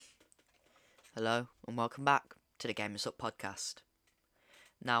Hello and welcome back to the Gamers Up podcast.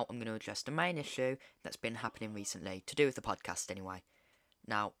 Now I'm going to address the main issue that's been happening recently, to do with the podcast anyway.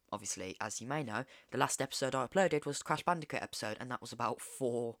 Now, obviously, as you may know, the last episode I uploaded was the Crash Bandicoot episode, and that was about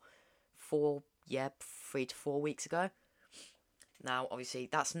 3 to 4 weeks ago. Now, obviously,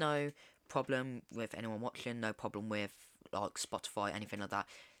 that's no problem with anyone watching, no problem with like Spotify, anything like that.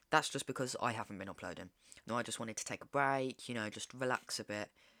 That's just because I haven't been uploading. No, I just wanted to take a break, just relax a bit,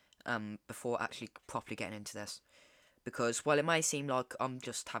 before actually properly getting into this. Because while it may seem like I'm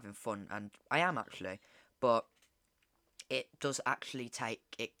just having fun, and I am actually, but it can actually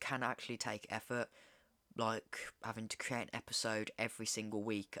take effort, like having to create an episode every single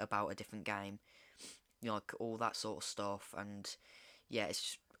week about a different game, like all that sort of stuff, and yeah,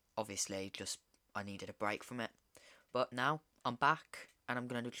 obviously just I needed a break from it. But now I'm back, and I'm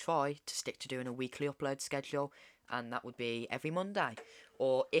going to try to stick to doing a weekly upload schedule, and that would be every Monday,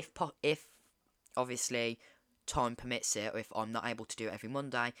 or if obviously time permits it, or if I'm not able to do it every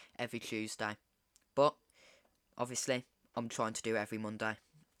Monday, every Tuesday. But obviously, I'm trying to do it every Monday.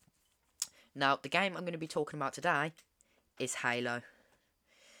 Now, the game I'm going to be talking about today is Halo.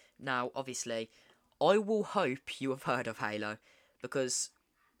 Now, obviously, I will hope you have heard of Halo, because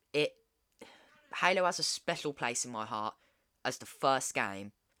it Halo has a special place in my heart as the first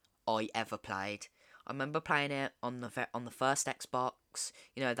game I ever played. I remember playing it on the first Xbox,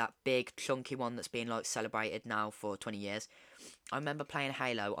 that big chunky one that's been like celebrated now for 20 years. I remember playing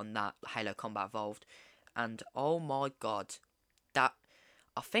Halo on that, Halo Combat Evolved, and oh my god, that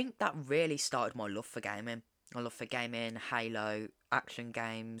I think that really started my love for gaming. My love for gaming, Halo, action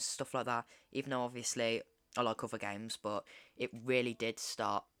games, stuff like that. Even though obviously I like other games, but it really did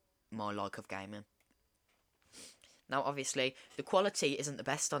start my like of gaming. Now, obviously, the quality isn't the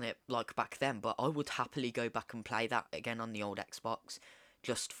best on it like back then, but I would happily go back and play that again on the old Xbox,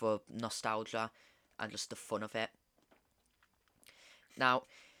 just for nostalgia and just the fun of it. Now,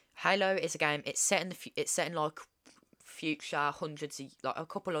 Halo is a game. It's set in like future, like a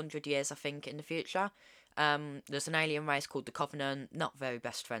couple hundred years, I think, in the future. There's an alien race called the Covenant, not very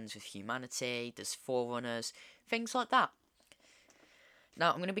best friends with humanity. There's forerunners, things like that.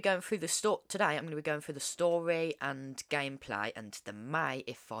 Now, I'm going to be going through today. I'm going to be going through the story and gameplay, and there may,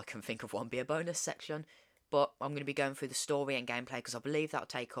 if I can think of one, be a bonus section. But I'm going to be going through the story and gameplay because I believe that'll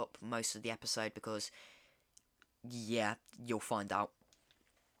take up most of the episode. Because yeah, you'll find out.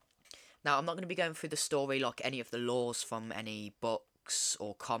 Now, I'm not going to be going through the story like any of the laws from any books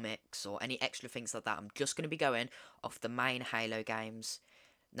or comics or any extra things like that. I'm just going to be going off the main Halo games.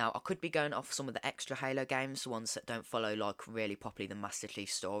 Now, I could be going off some of the extra Halo games, the ones that don't follow like really properly the Master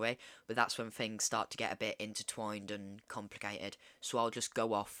Chief story, but that's when things start to get a bit intertwined and complicated. So I'll just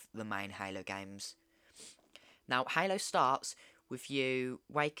go off the main Halo games. Now, Halo starts with you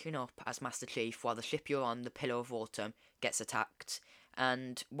waking up as Master Chief while the ship you're on, the Pillar of Autumn, gets attacked.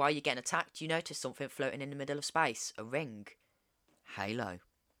 And while you're getting attacked, you notice something floating in the middle of space, a ring. Halo.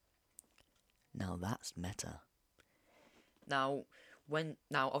 Now that's meta. Now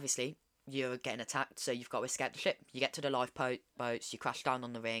obviously you're getting attacked, so you've got to escape the ship. You get to the lifeboats, you crash down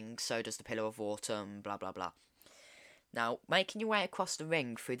on the ring, so does the Pillar of Autumn, blah blah blah. Now, making your way across the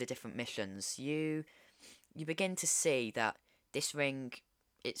ring through the different missions, you begin to see that this ring,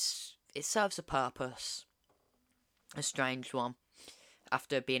 it serves a purpose, a strange one,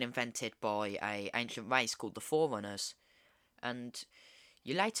 after being invented by a ancient race called the Forerunners, and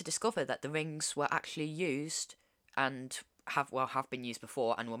you later discover that the rings were actually used and have been used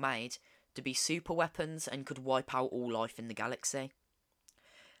before and were made to be super weapons and could wipe out all life in the galaxy.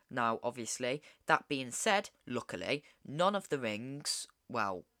 Now, obviously, that being said, luckily, none of the rings,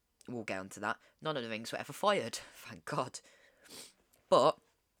 well, we'll get onto that, none of the rings were ever fired, thank God. But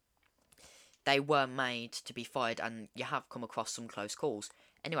they were made to be fired, and you have come across some close calls.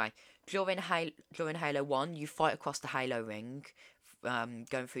 Anyway, during Halo 1, you fight across the Halo ring,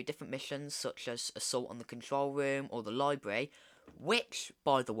 going through different missions such as Assault on the Control Room or the Library, which,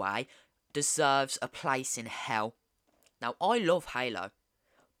 by the way, deserves a place in hell. Now, I love Halo,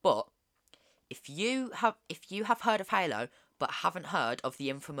 but if you have heard of Halo but haven't heard of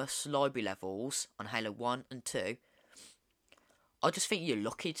the infamous library levels on Halo 1 and 2, I just think you're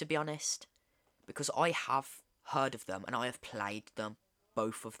lucky, to be honest, because I have heard of them and I have played them,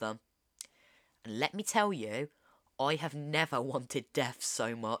 both of them. And let me tell you, I have never wanted death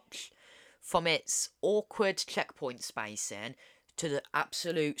so much. From its awkward checkpoint spacing to the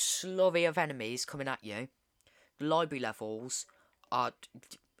absolute slurry of enemies coming at you, the library levels are.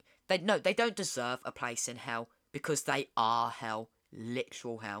 They don't deserve a place in hell because they are hell.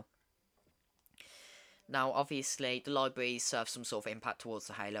 Literal hell. Now, obviously, the libraries serve some sort of impact towards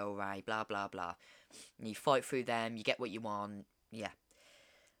the Halo array, blah blah blah. And you fight through them, you get what you want, yeah.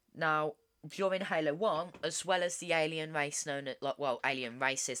 Now, during Halo 1, as well as the alien race known as, alien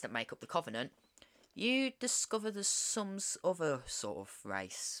races that make up the Covenant, you discover there's some other sort of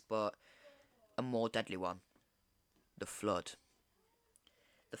race, but a more deadly one. The Flood.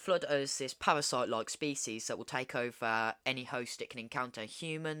 The Flood is this parasite-like species that will take over any host it can encounter.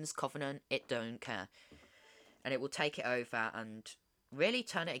 Humans, Covenant, it don't care. And it will take it over and really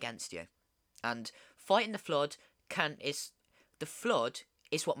turn it against you. And fighting the Flood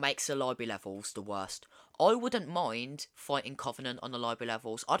is what makes the library levels the worst. I wouldn't mind fighting Covenant on the library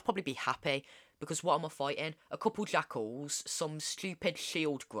levels. I'd probably be happy, because what am I fighting? A couple jackals, some stupid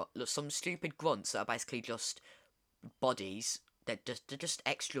some stupid grunts that are basically just bodies. They're just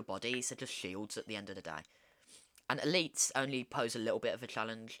extra bodies. They're just shields at the end of the day. And elites only pose a little bit of a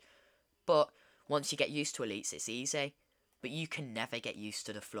challenge, but once you get used to elites, it's easy. But you can never get used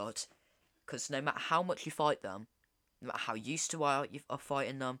to the Flood, because no matter how much you fight them, no matter how used to are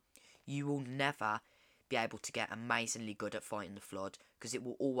fighting them, you will never be able to get amazingly good at fighting the Flood, because it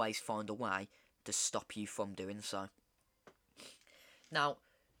will always find a way to stop you from doing so. Now,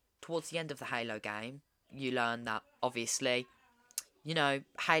 towards the end of the Halo game, you learn that, obviously,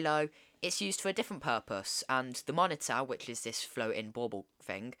 Halo, it's used for a different purpose, and the Monitor, which is this floating bauble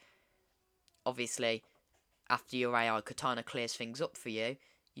thing, obviously, after your AI Katana clears things up for you,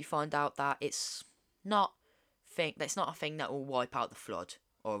 you find out that it's not a thing that will wipe out the Flood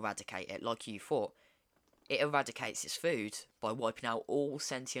or eradicate it like you thought. It eradicates its food by wiping out all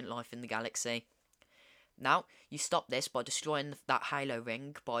sentient life in the galaxy. Now, you stop this by destroying that Halo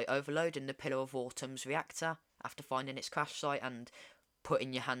ring by overloading the Pillar of Autumn's reactor after finding its crash site and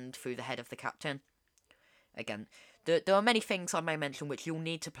putting your hand through the head of the captain. Again, there are many things I may mention which you'll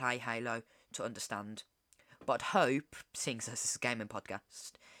need to play Halo to understand. But I'd hope, seeing as this is a gaming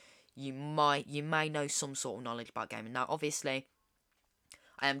podcast, you may know some sort of knowledge about gaming. Now, obviously,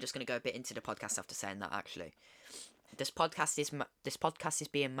 I am just going to go a bit into the podcast after saying that, actually. This podcast is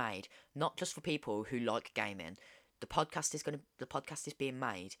being made not just for people who like gaming. The podcast is being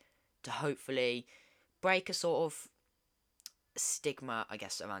made to hopefully break a sort of stigma, I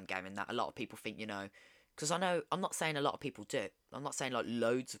guess, around gaming that a lot of people think, because I know, I'm not saying a lot of people do. I'm not saying like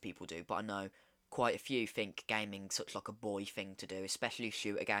loads of people do, but I know quite a few think gaming's such like a boy thing to do, especially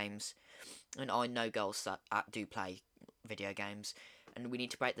shooter games. And I know girls that do play video games, and we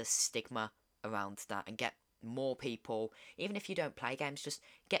need to break the stigma around that and get more people, even if you don't play games, just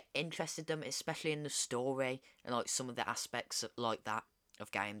get interested in them, especially in the story and like some of the aspects like that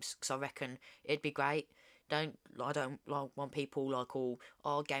of games. Because I reckon it'd be great. I don't like want people like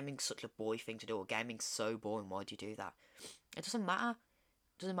gaming's such a boy thing to do, or gaming's so boring, why do you do that? It doesn't matter.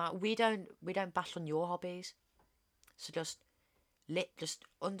 We don't bash on your hobbies. So just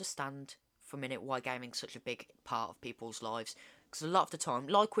understand for a minute why gaming's such a big part of people's lives. Because a lot of the time,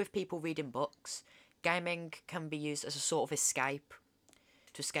 like with people reading books, gaming can be used as a sort of escape,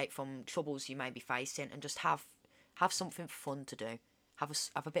 to escape from troubles you may be facing, and just have something fun to do. Have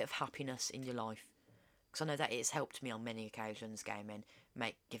a bit of happiness in your life. Because I know that it's helped me on many occasions, gaming,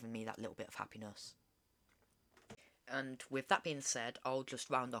 giving me that little bit of happiness. And with that being said, I'll just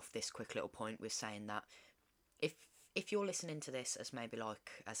round off this quick little point with saying that if you're listening to this as maybe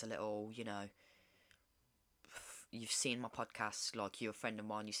like as a little, you've seen my podcast, like you're a friend of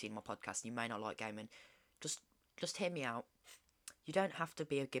mine, you've seen my podcast, you may not like gaming, just hear me out. You don't have to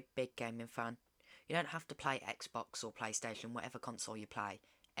be a big gaming fan. You don't have to play Xbox or PlayStation, whatever console you play,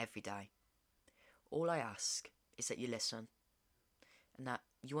 every day. All I ask is that you listen, and that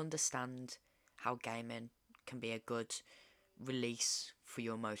you understand how gaming can be a good release for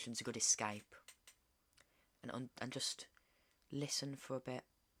your emotions, a good escape, and just listen for a bit,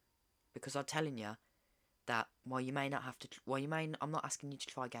 because I'm telling you that I'm not asking you to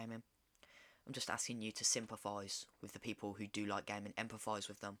try gaming. I'm just asking you to sympathise with the people who do like gaming, empathise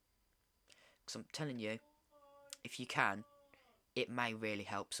with them, because I'm telling you, if you can, it may really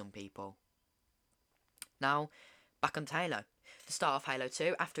help some people. Now, back on Halo. The start of Halo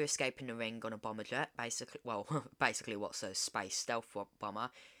 2, after escaping the ring on a bomber jet, basically what's a space stealth bomber,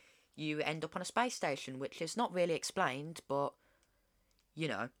 you end up on a space station, which is not really explained, but, you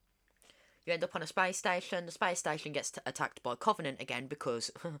end up on a space station, the space station gets attacked by Covenant again, because,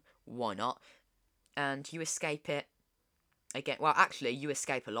 why not, and you escape it again. Well, actually, you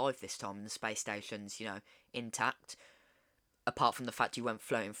escape alive this time, and the space station's, intact, apart from the fact you went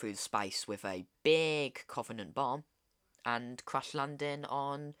floating through space with a big Covenant bomb, and crash landing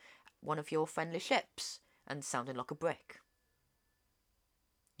on one of your friendly ships, and sounding like a brick.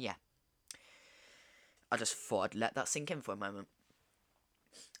 Yeah. I just thought I'd let that sink in for a moment.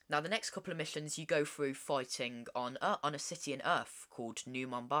 Now, the next couple of missions you go through fighting on a city in Earth called New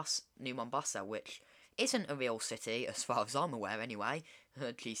Mombasa, which isn't a real city as far as I'm aware anyway.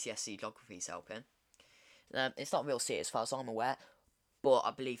 GCSE Geography's helping. It's not a real city as far as I'm aware, but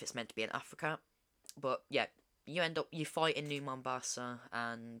I believe it's meant to be in Africa. But yeah, you fight in New Mombasa,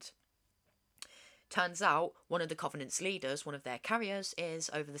 and turns out one of the Covenant's leaders, one of their carriers, is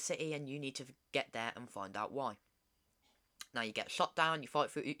over the city, and you need to get there and find out why. Now you get shot down, you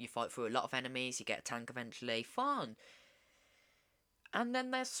fight through a lot of enemies, you get a tank eventually, fun. And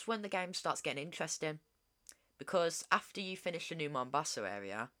then that's when the game starts getting interesting, because after you finish the New Mombasa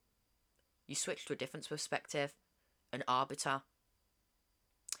area, you switch to a different perspective, an Arbiter.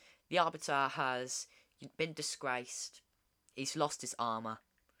 The Arbiter has been disgraced, he's lost his armour,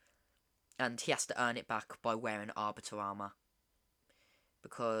 and he has to earn it back by wearing Arbiter armour.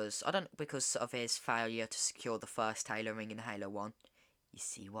 Because of his failure to secure the first Halo ring in Halo 1. You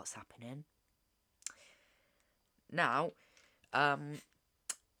see what's happening? Now,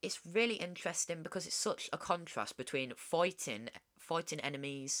 it's really interesting because it's such a contrast between fighting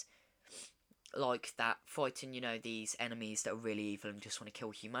enemies like that, fighting, these enemies that are really evil and just want to kill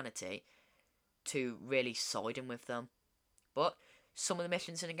humanity, to really siding with them. But some of the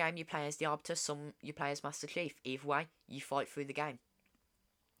missions in the game you play as the Arbiter, some you play as Master Chief. Either way, you fight through the game.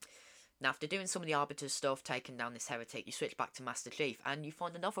 Now, after doing some of the Arbiter stuff, taking down this heretic, you switch back to Master Chief, and you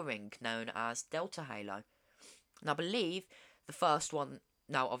find another ring known as Delta Halo. And I believe the first one,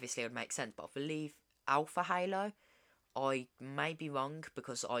 now obviously it would make sense, but I believe Alpha Halo. I may be wrong,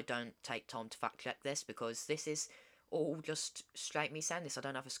 because I don't take time to fact check this, because this is all just straight me saying this. I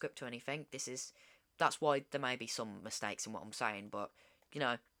don't have a script or anything. That's why there may be some mistakes in what I'm saying, but,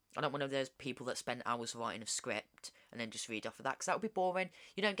 I don't want to be those people that spend hours writing a script and then just read off of that, because that would be boring.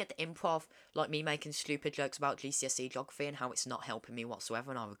 You don't get the improv, like me making stupid jokes about GCSE geography and how it's not helping me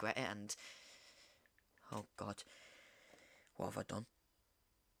whatsoever, and I regret it, and oh god, what have I done?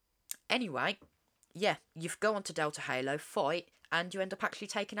 Anyway, yeah, you go on to Delta Halo, fight, and you end up actually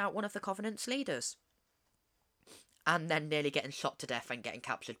taking out one of the Covenant's leaders. And then nearly getting shot to death and getting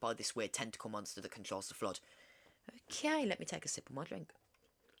captured by this weird tentacle monster that controls the Flood. Okay, let me take a sip of my drink.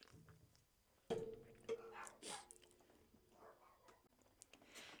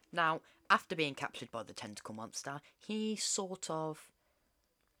 Now, after being captured by the tentacle monster, he swindles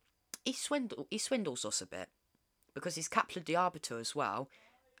us a bit, because he's captured the Arbiter as well,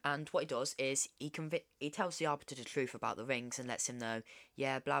 and what he does is he tells the Arbiter the truth about the rings and lets him know,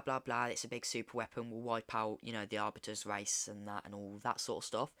 yeah, blah blah blah, it's a big super weapon, we'll wipe out, the Arbiter's race and that and all that sort of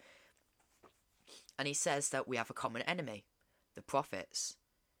stuff. And he says that we have a common enemy, the Prophets.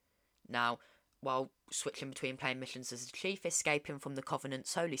 Now, while switching between playing missions as a Chief, escaping from the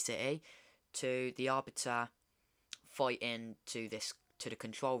Covenant's holy city, to the Arbiter fighting to the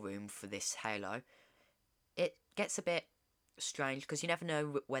control room for this Halo, it gets a bit strange, because you never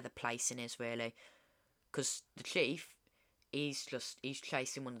know where the placing is, really. Because the Chief, he's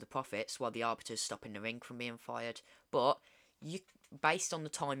chasing one of the Prophets while the Arbiter's stopping the ring from being fired. But based on the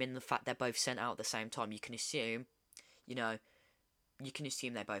timing and the fact they're both sent out at the same time, you can assume, they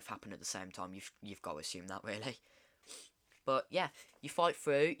both happen at the same time. You've got to assume that, really. But yeah, you fight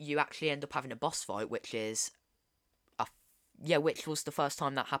through. You actually end up having a boss fight, which was the first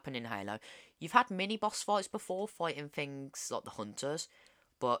time that happened in Halo. You've had mini boss fights before, fighting things like the Hunters,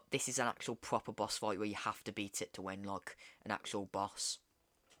 but this is an actual proper boss fight where you have to beat it to win, like an actual boss,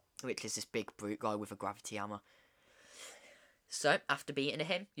 which is this big brute guy with a gravity hammer. So, after beating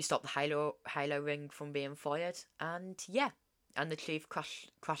him, you stop the Halo ring from being fired, and the Chief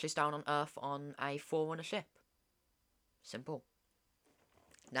crashes down on Earth on a Forerunner ship. Simple.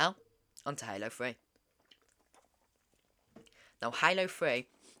 Now, on to Halo 3. Now, Halo 3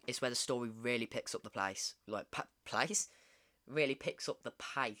 is where the story really picks up the pace. Really picks up the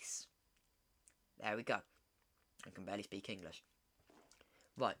pace. There we go. I can barely speak English.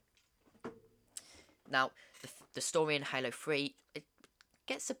 Right. Now, the story in Halo 3, it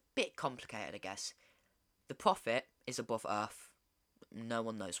gets a bit complicated, I guess. The Prophet is above Earth. No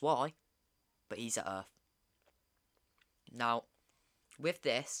one knows why, but he's at Earth. Now, with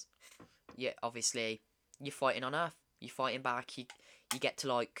this, obviously, you're fighting on Earth. You're fighting back. You get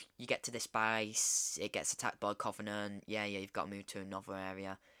to this base. It gets attacked by Covenant. You've got to move to another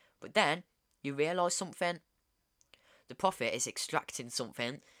area. But then you realise something. The Prophet is extracting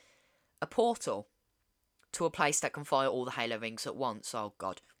something, a portal, to a place that can fire all the Halo rings at once. Oh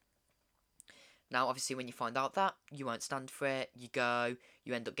god. Now, obviously, when you find out that, you won't stand for it. You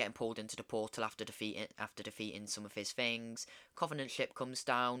end up getting pulled into the portal after defeating some of his things. Covenant ship comes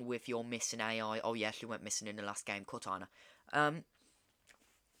down with your missing AI. Oh yeah, she went missing in the last game, Cortana. Well,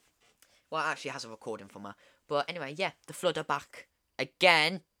 it actually has a recording from her. But anyway, yeah, the Flood are back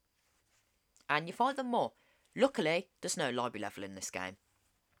again, and you find them more. Luckily, there's no library level in this game.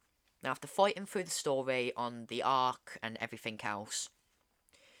 Now, after fighting through the story on the Ark and everything else,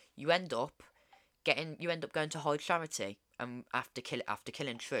 you end up going to High Charity. After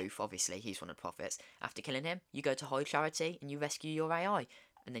killing Truth, obviously he's one of the prophets. After killing him, you go to High Charity and you rescue your AI,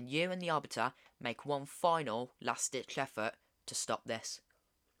 and then you and the Arbiter make one final last-ditch effort to stop this.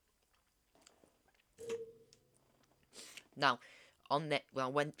 Now,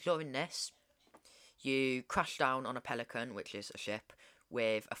 during this, you crash down on a Pelican, which is a ship,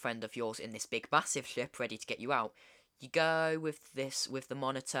 with a friend of yours in this big massive ship ready to get you out. You go with the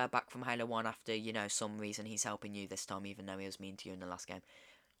Monitor back from Halo 1 after, some reason he's helping you this time, even though he was mean to you in the last game.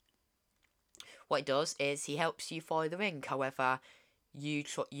 What he does is he helps you fire the ring. However, you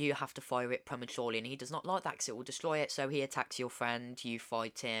have to fire it prematurely, and he does not like that because it will destroy it. So he attacks your friend, you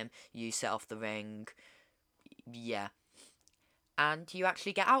fight him, you set off the ring. Yeah. And you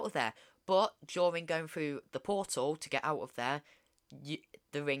actually get out of there. But during going through the portal to get out of there,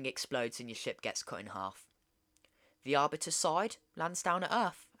 the ring explodes and your ship gets cut in half. The Arbiter's side lands down at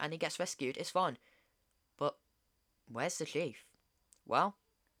Earth, and he gets rescued. It's fine. But where's the Chief? Well,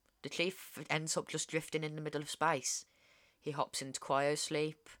 the Chief ends up just drifting in the middle of space. He hops into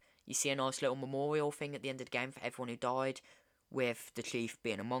cryosleep. You see a nice little memorial thing at the end of the game for everyone who died, with the Chief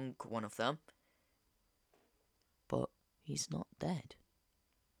being among one of them. But he's not dead.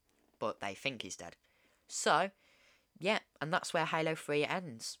 But they think he's dead. So, yeah, and that's where Halo 3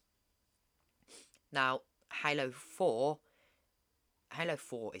 ends. Now, Halo 4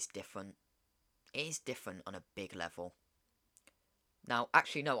 is different. It is different on a big level. Now,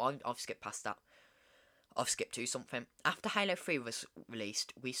 actually, no, I've skipped past that. I've skipped to something. After Halo 3 was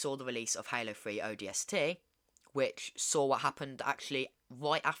released, we saw the release of Halo 3 ODST, which saw what happened actually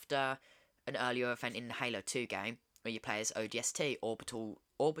right after an earlier event in the Halo 2 game, where you play as ODST,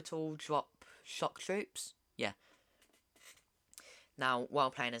 Orbital Drop Shock Troops. Yeah. Now, while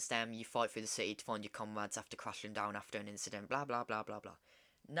playing as them, you fight through the city to find your comrades after crashing down after an incident, blah blah blah blah blah.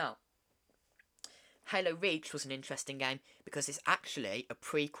 Now, Halo Reach was an interesting game because it's actually a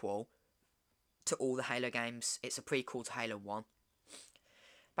prequel to all the Halo games. It's a prequel to Halo 1.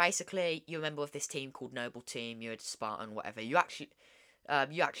 Basically, you're a member of this team called Noble Team, you're a Spartan, whatever. You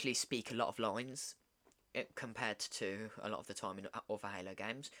actually speak a lot of lines compared to a lot of the time in other Halo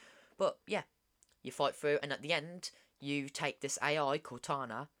games. But, yeah, you fight through, and at the end, you take this AI,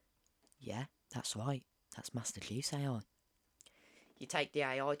 Cortana. Yeah, that's right. That's Master Chief's AI. You take the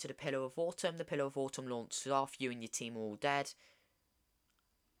AI to the Pillar of Autumn. The Pillar of Autumn launches off. You and your team are all dead.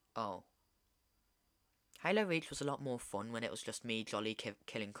 Oh. Halo Reach was a lot more fun when it was just me, Jolly,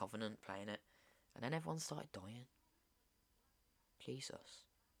 killing Covenant, playing it. And then everyone started dying. Jesus.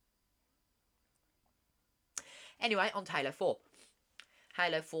 Anyway, on to Halo 4.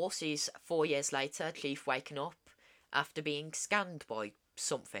 Halo 4 sees 4 years later Chief waking up after being scanned by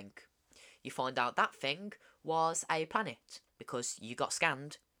something. You find out that thing was a planet, because you got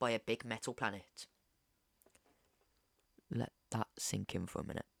scanned by a big metal planet. Let that sink in for a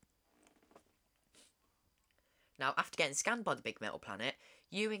minute. Now, after getting scanned by the big metal planet,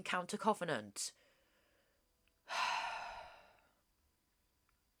 you encounter Covenant.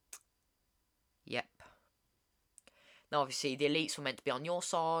 Yep. Now, obviously, the elites were meant to be on your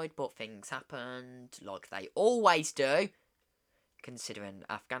side, but things happened, like they always do, considering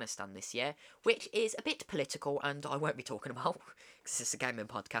Afghanistan this year, which is a bit political, and I won't be talking about, because it's a gaming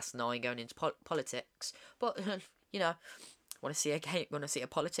podcast, and I ain't going into politics, but, want to see a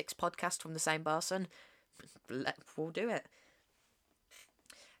politics podcast from the same person? We'll do it.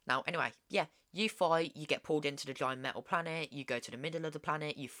 Now, anyway, yeah, you fight, you get pulled into the giant metal planet, you go to the middle of the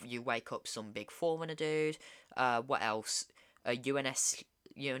planet, you wake up some big Forerunner dude, what else? A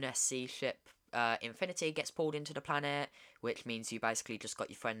UNSC ship, Infinity, gets pulled into the planet, which means you basically just got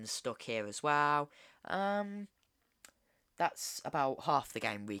your friends stuck here as well. That's about half the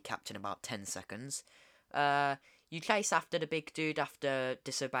game recapped in about 10 seconds. You chase after the big dude after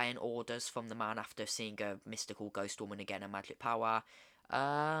disobeying orders from the man after seeing a mystical ghost woman again and magic power.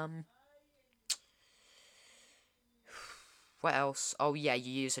 What else? Oh yeah,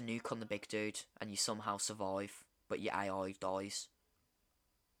 you use a nuke on the big dude and you somehow survive, but your AI dies.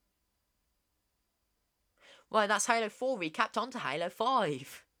 Well, that's Halo 4 recapped onto Halo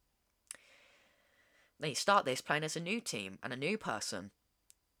 5. Then you start this playing as a new team and a new person.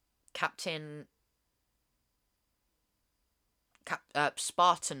 Captain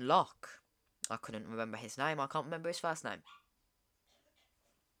Spartan Locke. I couldn't remember his name. I can't remember his first name.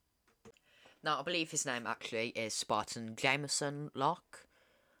 Now, I believe his name actually is Spartan Jameson Locke.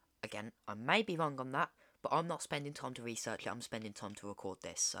 Again, I may be wrong on that, but I'm not spending time to research it. I'm spending time to record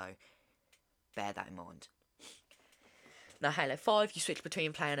this, so bear that in mind. Now, Halo 5, you switch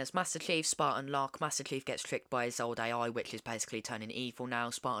between playing as Master Chief, Spartan Locke. Master Chief gets tricked by his old AI, which is basically turning evil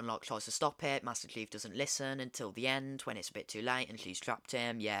now. Spartan Locke tries to stop it. Master Chief doesn't listen until the end, when it's a bit too late and she's trapped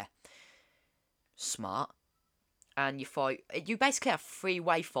him. Yeah. Smart. And you fight. You basically have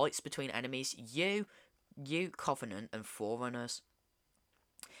three-way fights between enemies. You, Covenant, and Forerunners.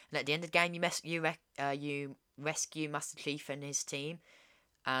 And at the end of the game, you rescue Master Chief and his team,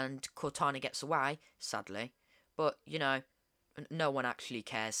 and Cortana gets away, sadly. But, you know, no one actually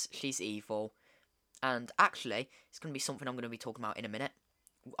cares. She's evil. And actually, it's going to be something I'm going to be talking about in a minute.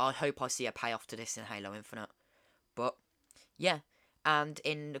 I hope I see a payoff to this in Halo Infinite. But, yeah. And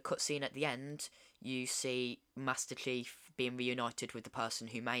in the cutscene at the end, you see Master Chief being reunited with the person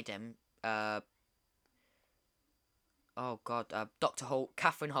who made him. Dr.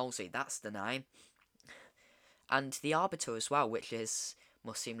 Catherine Halsey, that's the name. And the Arbiter as well, which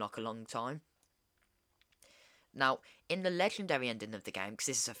must seem like a long time. Now, in the legendary ending of the game, because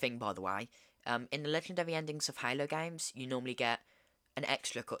this is a thing, by the way, in the legendary endings of Halo games, you normally get an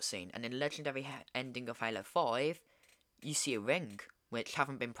extra cutscene. And in the legendary ending of Halo 5, you see a ring, which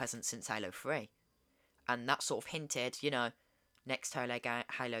haven't been present since Halo 3. And that sort of hinted, you know, next Halo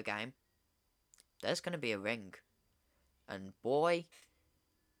game, there's going to be a ring. And boy,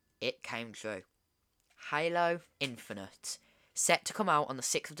 it came true. Halo Infinite, set to come out on the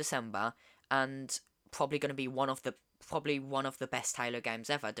 6th of December, and probably going to be one of the best Halo games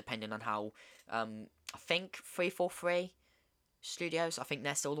ever, depending on how, I think 343 Studios, I think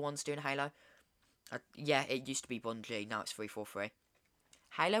they're still the ones doing Halo. Yeah, it used to be Bungie, now it's 343.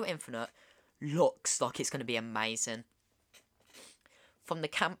 Halo Infinite looks like it's going to be amazing. From the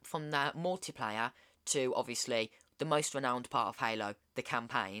multiplayer to, obviously, the most renowned part of Halo, the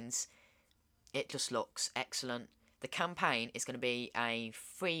campaigns, it just looks excellent. The campaign is going to be a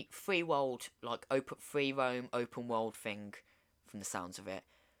free world, like free roam, open world thing, from the sounds of it.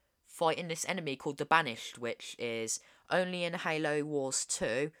 Fighting this enemy called the Banished, which is only in Halo Wars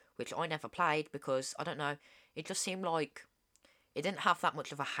 2, which I never played because, I don't know, it just seemed like it didn't have that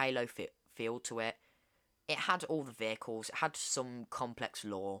much of a Halo feel to it. It had all the vehicles, it had some complex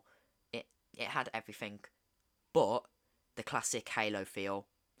lore, it had everything, but the classic Halo feel,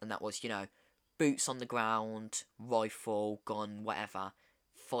 and that was, you know, boots on the ground, rifle, gun, whatever,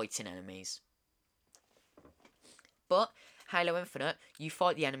 fighting enemies. But Halo Infinite, you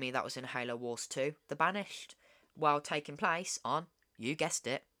fight the enemy that was in Halo Wars 2, the Banished, while taking place on, you guessed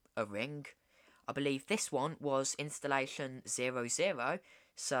it, a ring. I believe this one was Installation 00,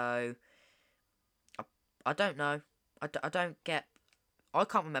 so I don't know. I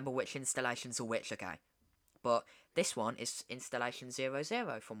can't remember which installations are which, okay. But this one is Installation 00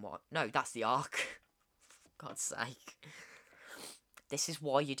 from what? No, that's the Ark. For God's sake. This is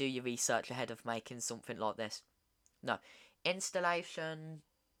why you do your research ahead of making something like this. No. Installation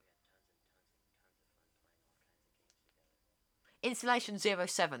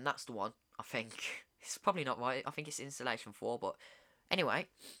 07, that's the one, I think. It's probably not right. I think it's Installation 4, but anyway,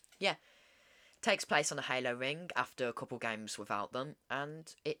 yeah. Takes place on a Halo ring after a couple games without them,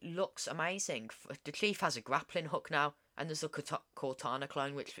 and it looks amazing. The Chief has a grappling hook now, and there's a Cortana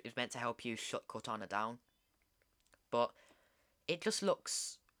clone which is meant to help you shut Cortana down. But it just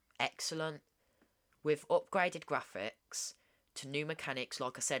looks excellent, with upgraded graphics to new mechanics,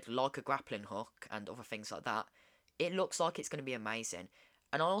 like I said, like a grappling hook and other things like that. It looks like it's going to be amazing,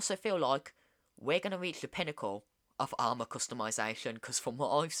 and I also feel like we're going to reach the pinnacle of armor customization, because from what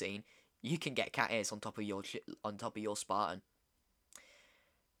I've seen, you can get cat ears on top of your Spartan.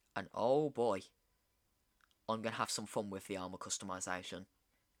 And oh boy, I'm going to have some fun with the armor customization.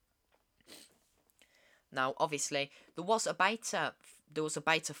 Now, obviously, there was a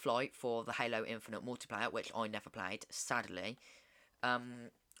beta flight for the Halo Infinite multiplayer, which I never played, sadly.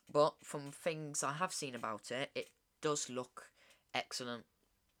 But from things I have seen about it, it does look excellent.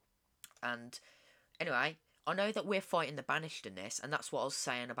 And anyway, I know that we're fighting the Banished in this, and that's what I was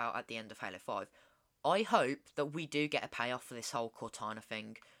saying about at the end of Halo 5. I hope that we do get a payoff for this whole Cortana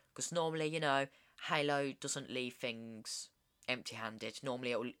thing, because normally, you know, Halo doesn't leave things empty-handed.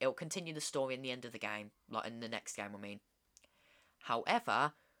 Normally, it'll continue the story in the end of the game, like in the next game, I mean.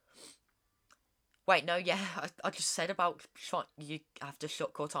 However, wait, no, yeah, I just said about you have to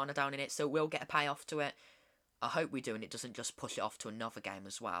shut Cortana down in it, so we'll get a payoff to it. I hope we do, and it doesn't just push it off to another game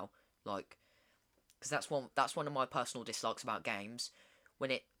as well. Like, because that's one of my personal dislikes about games,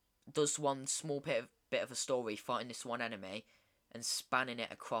 when it does one small bit of a story fighting this one enemy and spanning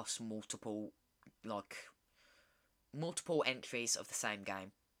it across multiple entries of the same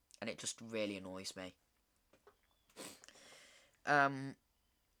game, and it just really annoys me.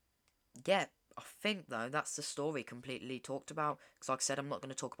 Yeah, I think though that's the story completely talked about. Because like I said, I'm not going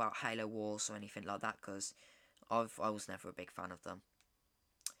to talk about Halo Wars or anything like that, because I was never a big fan of them.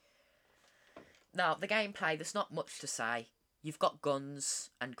 Now the gameplay, there's not much to say. You've got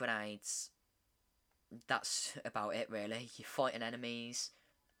guns and grenades. That's about it really. You're fighting enemies.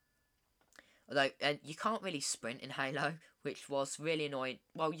 Although you can't really sprint in Halo, which was really annoying.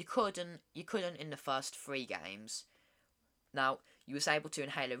 Well, you couldn't in the first 3 games. Now, you was able to in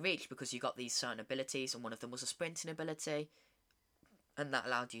Halo Reach because you got these certain abilities, and one of them was a sprinting ability, and that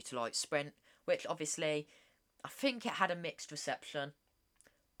allowed you to like sprint, which obviously I think it had a mixed reception.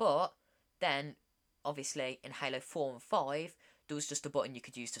 But then obviously in Halo 4 and 5 there was just a button you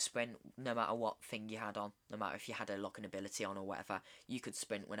could use to sprint no matter what thing you had on, no matter if you had a locking ability on or whatever, you could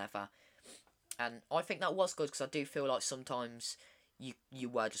sprint whenever. And I think that was good, because I do feel like sometimes you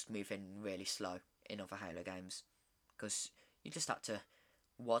were just moving really slow in other Halo games, because you just had to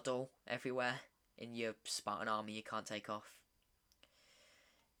waddle everywhere in your Spartan army you can't take off.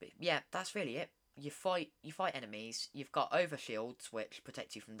 But yeah, that's really it. You fight enemies. You've got overshields which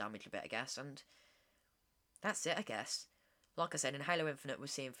protect you from damage a bit, I guess, and that's it, I guess. Like I said, in Halo Infinite we're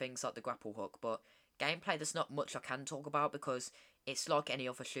seeing things like the grapple hook, but gameplay there's not much I can talk about, because it's like any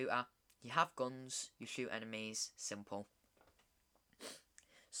other shooter. You have guns, you shoot enemies, simple.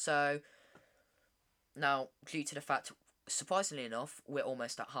 So now, due to the fact, surprisingly enough, we're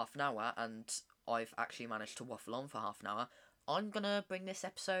almost at half an hour, and I've actually managed to waffle on for half an hour, I'm gonna bring this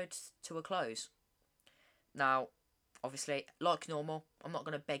episode to a close. Now, obviously, like normal, I'm not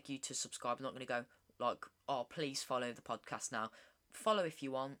gonna beg you to subscribe. I'm not gonna go like, oh, please follow the podcast now. Follow if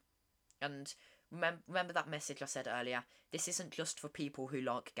you want, and remember that message I said earlier. This isn't just for people who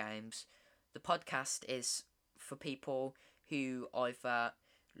like games. The podcast is for people who either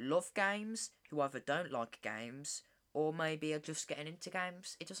love games, who either don't like games, or maybe are just getting into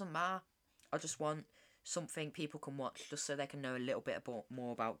games. It doesn't matter. I just want something people can watch just so they can know a little bit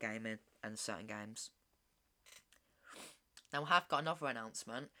more about gaming and certain games. Now I have got another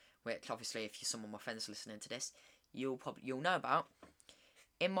announcement, which obviously if you're some of my friends listening to this, you'll know about.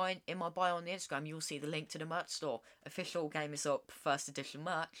 In my bio on the Instagram, you'll see the link to the merch store. Official Game Is Up first edition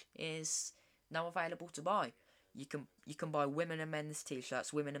merch is now available to buy. You can buy women and men's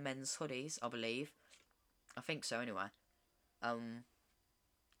t-shirts, women and men's hoodies, I believe. I think so anyway. I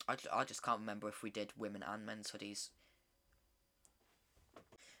just can't remember if we did women and men's hoodies.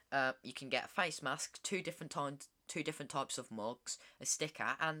 You can get a face mask, two different types of mugs, a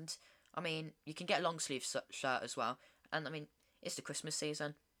sticker, and I mean you can get a long sleeve shirt as well. And I mean it's the Christmas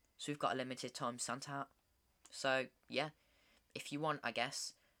season, so we've got a limited time Santa hat. So yeah, if you want, I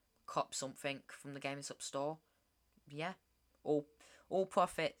guess, cop something from the Gamers Up store. Yeah, all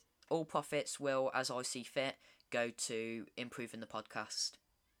profits will, as I see fit, go to improving the podcast.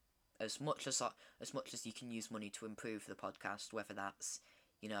 As much as you can use money to improve the podcast, whether that's,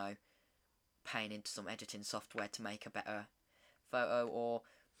 paying into some editing software to make a better photo, or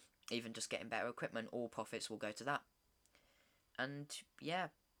even just getting better equipment, all profits will go to that. And yeah,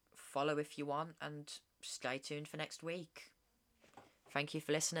 follow if you want, and stay tuned for next week. Thank you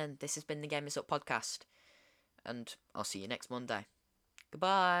for listening. This has been the Gamers Up podcast, and I'll see you next Monday.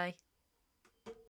 Goodbye.